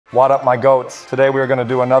What up, my goats? Today we are going to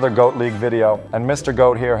do another Goat League video, and Mr.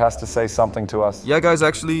 Goat here has to say something to us. Yeah guys,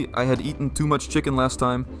 actually, I had eaten too much chicken last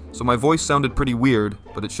time, so my voice sounded pretty weird,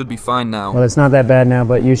 but it should be fine now. Well, it's not that bad now,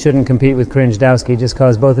 but you shouldn't compete with Cringe Dowski just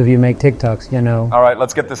cause both of you make TikToks, you know. Alright,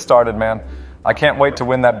 let's get this started, man. I can't wait to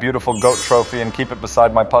win that beautiful GOAT trophy and keep it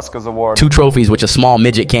beside my Puska's award. 2 trophies which a small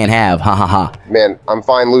midget can't have, ha ha ha. Man, I'm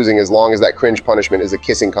fine losing as long as that cringe punishment is a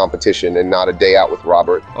kissing competition and not a day out with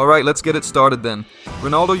Robert. Alright, let's get it started then.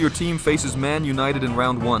 Ronaldo, your team faces Man United in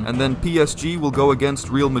round 1, and then PSG will go against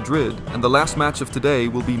Real Madrid, and the last match of today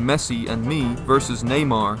will be Messi and me versus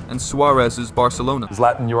Neymar and Suarez's Barcelona.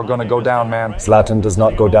 Zlatan, you are gonna go down, man. Zlatan does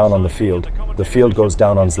not go down on the field. The field goes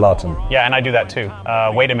down on Zlatan. Yeah, and I do that too.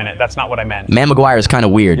 Wait a minute, that's not what I meant. Man Maguire is kind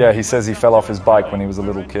of weird. Yeah, he says he fell off his bike when he was a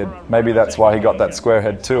little kid. Maybe that's why he got that square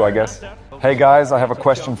head too, I guess. Hey guys, I have a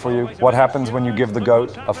question for you. What happens when you give the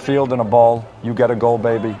GOAT a field and a ball? You get a goal,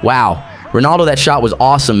 baby. Wow. Ronaldo, that shot was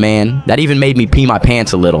awesome, man. That even made me pee my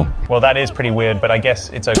pants a little. Well, that is pretty weird, but I guess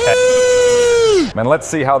it's okay. Man, let's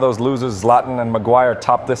see how those losers Zlatan and Maguire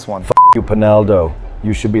top this one. You, Ronaldo.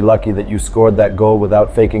 You should be lucky that you scored that goal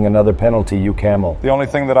without faking another penalty, you camel. The only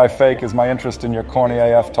thing that I fake is my interest in your corny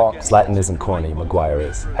AF talk. Zlatan isn't corny, Maguire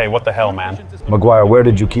is. Hey, what the hell, man? Maguire, where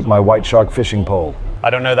did you keep my white shark fishing pole? I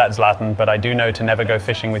don't know that, Zlatan, but I do know to never go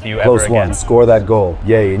fishing with you Close ever again. one, score that goal.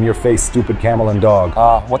 Yay, in your face, stupid camel and dog.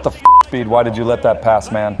 What the Speed? Why did you let that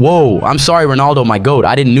pass, man? Whoa, I'm sorry, Ronaldo, my GOAT.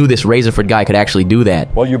 I didn't know this Razorford guy could actually do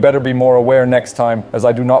that. Well, you better be more aware next time, as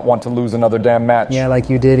I do not want to lose another damn match. Yeah, like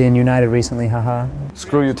you did in United recently, haha.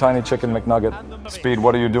 Screw you, tiny chicken McNugget. Speed,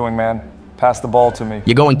 what are you doing, man? Pass the ball to me.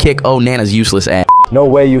 You go and kick Oh Nana's useless ass. No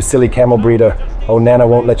way, you silly camel breeder. Oh, Nana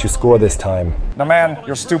won't let you score this time. Now, man,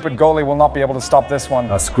 your stupid goalie will not be able to stop this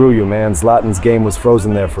one. Screw you, man. Zlatan's game was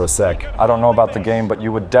frozen there for a sec. I don't know about the game, but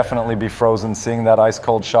you would definitely be frozen seeing that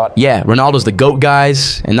ice-cold shot. Yeah, Ronaldo's the GOAT,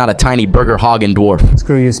 guys, and not a tiny burger-hogging dwarf.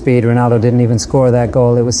 Screw you, Speed. Ronaldo didn't even score that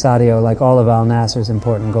goal. It was Sadio, like all of Al Nasser's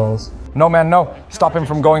important goals. No, man, no. Stop him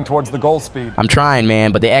from going towards the goal, Speed. I'm trying,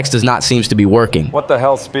 man, but the X does not seems to be working. What the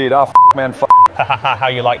hell, Speed? Man, Hahaha, how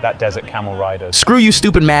you like that, desert camel riders? Screw you,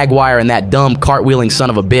 stupid Maguire, and that dumb cartwheeling son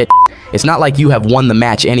of a bitch. It's not like you have won the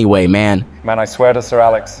match anyway, man. Man, I swear to Sir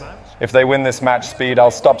Alex, if they win this match, Speed,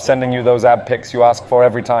 I'll stop sending you those ab pics you ask for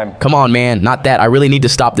every time. Come on, man, not that. I really need to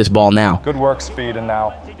stop this ball now. Good work, Speed, and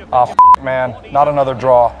now. Man, not another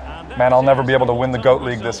draw. Man, I'll never be able to win the GOAT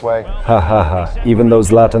League this way. Ha ha ha. Even though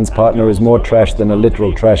Zlatan's partner is more trash than a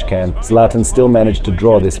literal trash can, Zlatan still managed to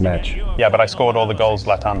draw this match. Yeah, but I scored all the goals,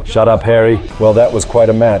 Zlatan. Shut up, Harry. Well, that was quite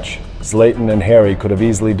a match. Zlatan and Harry could have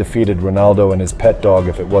easily defeated Ronaldo and his pet dog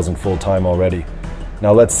if it wasn't full-time already.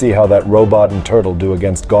 Now let's see how that robot and turtle do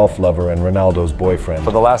against golf lover and Ronaldo's boyfriend.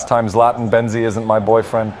 For the last time, Zlatan Benzi isn't my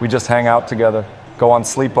boyfriend. We just hang out together, go on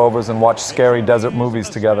sleepovers, and watch scary desert movies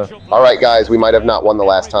together. All right, guys, we might have not won the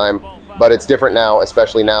last time, but it's different now,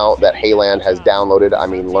 especially now that Haaland has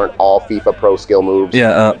learned all FIFA Pro skill moves.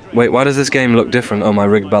 Yeah, wait, why does this game look different on my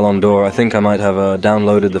rigged Ballon d'Or? I think I might have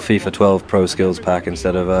downloaded the FIFA 12 Pro Skills pack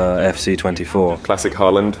instead of FC 24. Classic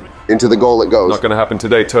Haaland. Into the goal it goes. Not gonna happen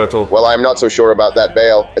today, Turtle. Well, I'm not so sure about that,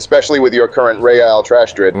 Bale, especially with your current Real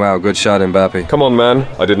trash drid. Wow, good shot, Mbappé. Come on, man.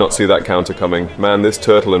 I did not see that counter coming. Man, this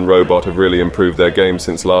Turtle and Robot have really improved their game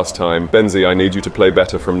since last time. Benzi, I need you to play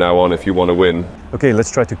better from now on if you want to win. Okay,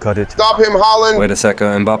 let's try to cut it. Stop him, Haaland! Wait a sec,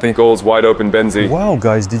 Mbappé. Goals wide open, Benzi. Wow,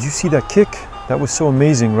 guys, did you see that kick? That was so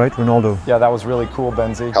amazing, right, Ronaldo? Yeah, that was really cool,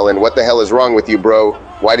 Benzi. Helen, what the hell is wrong with you, bro?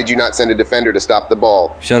 Why did you not send a defender to stop the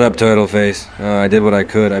ball? Shut up, turtle face. I did what I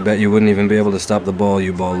could. I bet you wouldn't even be able to stop the ball,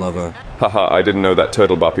 you ball lover. Haha, I didn't know that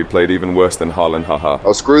Turtle Bappy played even worse than Haaland, haha.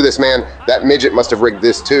 Oh, screw this, man. That midget must have rigged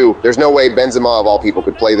this too. There's no way Benzema of all people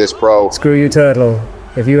could play this pro. Screw you, Turtle.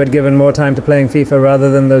 If you had given more time to playing FIFA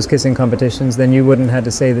rather than those kissing competitions, then you wouldn't have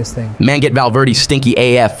to say this thing. Man, get Valverde's stinky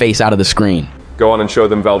AF face out of the screen. Go on and show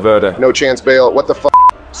them Valverde. No chance, Bale. What the f***?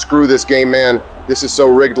 Screw this game, man. This is so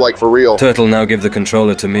rigged, like for real. Turtle, now give the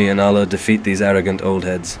controller to me and I'll defeat these arrogant old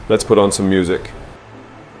heads. Let's put on some music.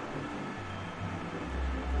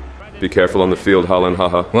 Be careful on the field, Haaland,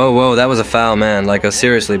 haha. Whoa, that was a foul, man. Like,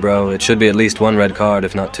 seriously, bro. It should be at least 1 red card,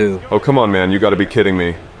 if not 2. Oh, come on, man. You gotta be kidding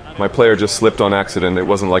me. My player just slipped on accident. It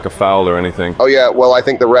wasn't like a foul or anything. Oh yeah, well, I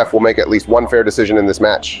think the ref will make at least 1 fair decision in this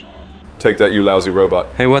match. Take that, you lousy robot.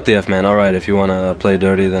 Hey, what the F, man? Alright, if you wanna play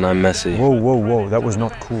dirty, then I'm Messi. Whoa, that was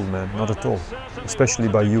not cool, man. Not at all. Especially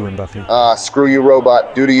by you, Mbappé. Screw you,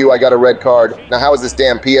 robot. Due to you, I got a red card. Now how is this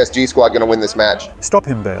damn PSG squad gonna win this match? Stop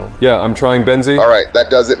him, Bale. Yeah, I'm trying, Benzi. Alright,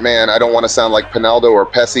 that does it, man. I don't want to sound like Ronaldo or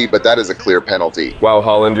Pessi, but that is a clear penalty. Wow,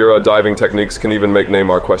 Haaland, your diving techniques can even make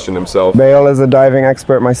Neymar question himself. Bale is a diving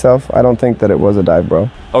expert myself. I don't think that it was a dive,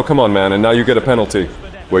 bro. Oh, come on, man, and now you get a penalty.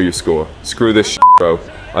 where you score. Screw this shit, bro.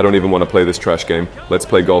 I don't even want to play this trash game. Let's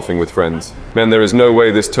play golfing with friends. Man, there is no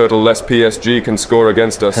way this turtle-less PSG can score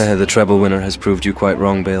against us. The treble winner has proved you quite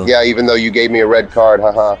wrong, Bale. Yeah, even though you gave me a red card,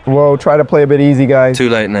 haha. Whoa, try to play a bit easy, guys. Too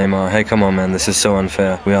late, Neymar. Hey, come on, man. This is so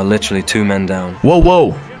unfair. We are literally 2 men down. Whoa,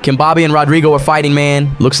 whoa. Bobby and Rodrigo are fighting,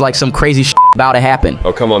 man. Looks like some crazy shit about to happen.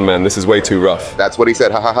 Oh, come on, man. This is way too rough. That's what he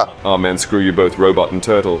said, haha. Oh, man, screw you both, Robot and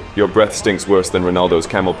Turtle. Your breath stinks worse than Ronaldo's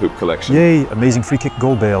camel poop collection. Yay, amazing free kick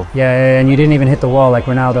goal, Bale. Yeah, and you didn't even hit the wall like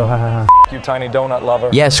Ronaldo, ha ha ha. You tiny donut lover.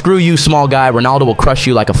 Yeah, screw you, small guy. Ronaldo will crush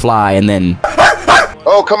you like a fly, and then...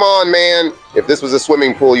 Oh, come on, man. If this was a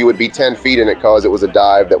swimming pool, you would be 10 feet in it cause it was a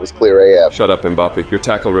dive that was clear AF. Shut up, Mbappé. Your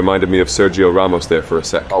tackle reminded me of Sergio Ramos there for a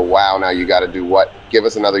sec. Oh, wow. Now you gotta do what? Give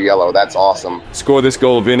us another yellow. That's awesome. Score this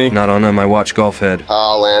goal, Vinny. Not on my watch golf head.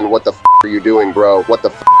 Haaland, what the f are you doing, bro? What the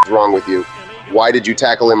f is wrong with you? Why did you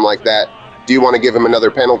tackle him like that? Do you want to give him another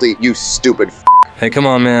penalty? You stupid f. Hey, come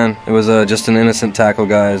on, man. It was just an innocent tackle,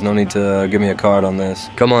 guys. No need to give me a card on this.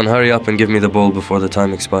 Come on, hurry up and give me the ball before the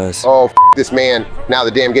time expires. Oh, f this man. Now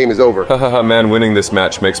the damn game is over. Hahaha, man, winning this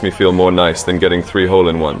match makes me feel more nice than getting 3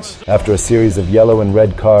 hole-in-ones. After a series of yellow and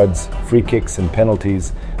red cards, free kicks and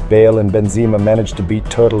penalties, Bale and Benzema managed to beat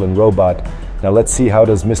Turtle and Robot. Now let's see how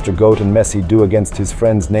does Mr. Goat and Messi do against his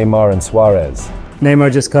friends Neymar and Suarez.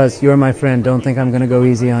 Neymar, just cause you're my friend, don't think I'm gonna go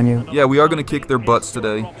easy on you. Yeah, we are gonna kick their butts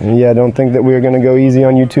today. Yeah, don't think that we're gonna go easy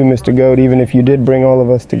on you too, Mr. Goat, even if you did bring all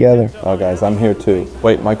of us together. Oh, guys, I'm here too.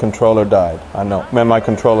 Wait, my controller died. I know. Man, my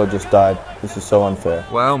controller just died. This is so unfair.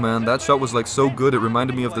 Wow, man, that shot was like so good. It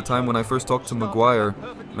reminded me of the time when I first talked to Maguire.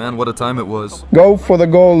 Man, what a time it was. Go for the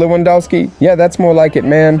goal, Lewandowski. Yeah, that's more like it,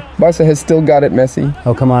 man. Barca has still got it, Messi.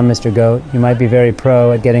 Oh, come on, Mr. Goat. You might be very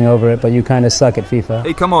pro at getting over it, but you kinda suck at FIFA.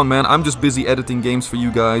 Hey, come on, man. I'm just busy editing games for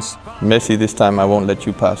you guys. Messi, this time I won't let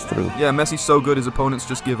you pass through. Yeah, Messi's so good his opponents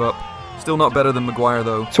just give up. Still not better than Maguire,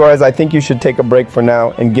 though. Suarez, I think you should take a break for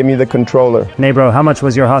now and give me the controller. Hey, bro, how much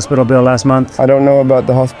was your hospital bill last month? I don't know about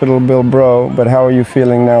the hospital bill, bro, but how are you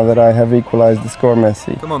feeling now that I have equalized the score,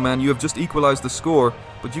 Messi? Come on, man, you have just equalized the score,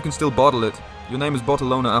 but you can still bottle it. Your name is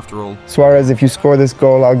Bottlona after all. Suarez, if you score this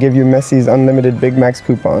goal, I'll give you Messi's unlimited Big Macs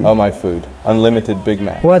coupon. Oh, my food. Unlimited Big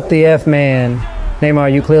Mac. What the F, man?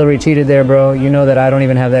 Neymar, you clearly cheated there, bro. You know that I don't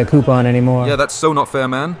even have that coupon anymore. Yeah, that's so not fair,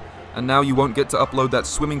 man. And now you won't get to upload that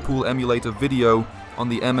swimming pool emulator video on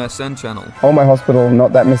the MSN channel. Oh, my hospital,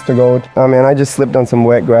 not that Mr. Goat. Oh, man, I just slipped on some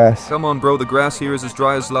wet grass. Come on, bro, the grass here is as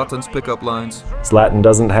dry as Zlatan's pickup lines. Zlatan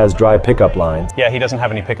doesn't has dry pickup lines. Yeah, he doesn't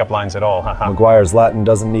have any pickup lines at all, haha. Maguire Zlatan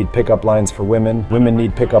doesn't need pickup lines for women. Women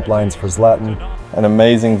need pickup lines for Zlatan. An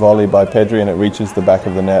amazing volley by Pedri and it reaches the back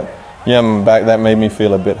of the net. Yeah, I'm back. That made me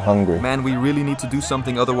feel a bit hungry. Man, we really need to do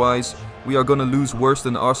something, otherwise we are gonna lose worse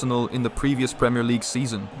than Arsenal in the previous Premier League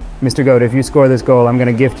season. Mr. Goat, if you score this goal, I'm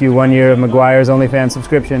gonna gift you 1 year of Maguire's OnlyFans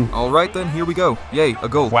subscription. Alright then, here we go. Yay, a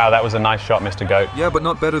goal. Wow, that was a nice shot, Mr. Goat. Yeah, but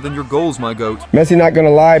not better than your goals, my goat. Messi, not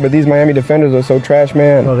gonna lie, but these Miami defenders are so trash,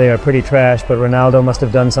 man. Well, they are pretty trash, but Ronaldo must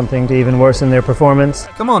have done something to even worsen their performance.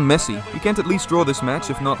 Come on, Messi. You can't at least draw this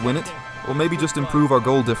match, if not win it. Or maybe just improve our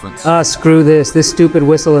goal difference. Screw this stupid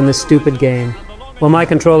whistle and this stupid game. Well, my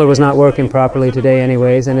controller was not working properly today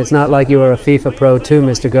anyways, and it's not like you are a FIFA pro too,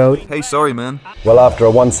 Mr. Goat. Hey, sorry, man. Well, after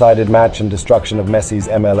a one-sided match and destruction of Messi's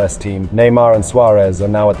MLS team, Neymar and Suarez are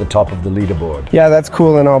now at the top of the leaderboard. Yeah, that's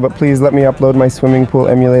cool and all, but please let me upload my swimming pool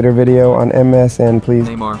emulator video on MSN, please.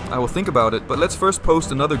 Neymar, I will think about it, but let's first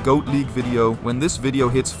post another Goat League video when this video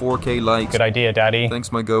hits 4K likes. Good idea, Daddy.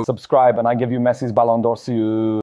 Thanks, my goat. Subscribe and I give you Messi's Ballon d'Or soon.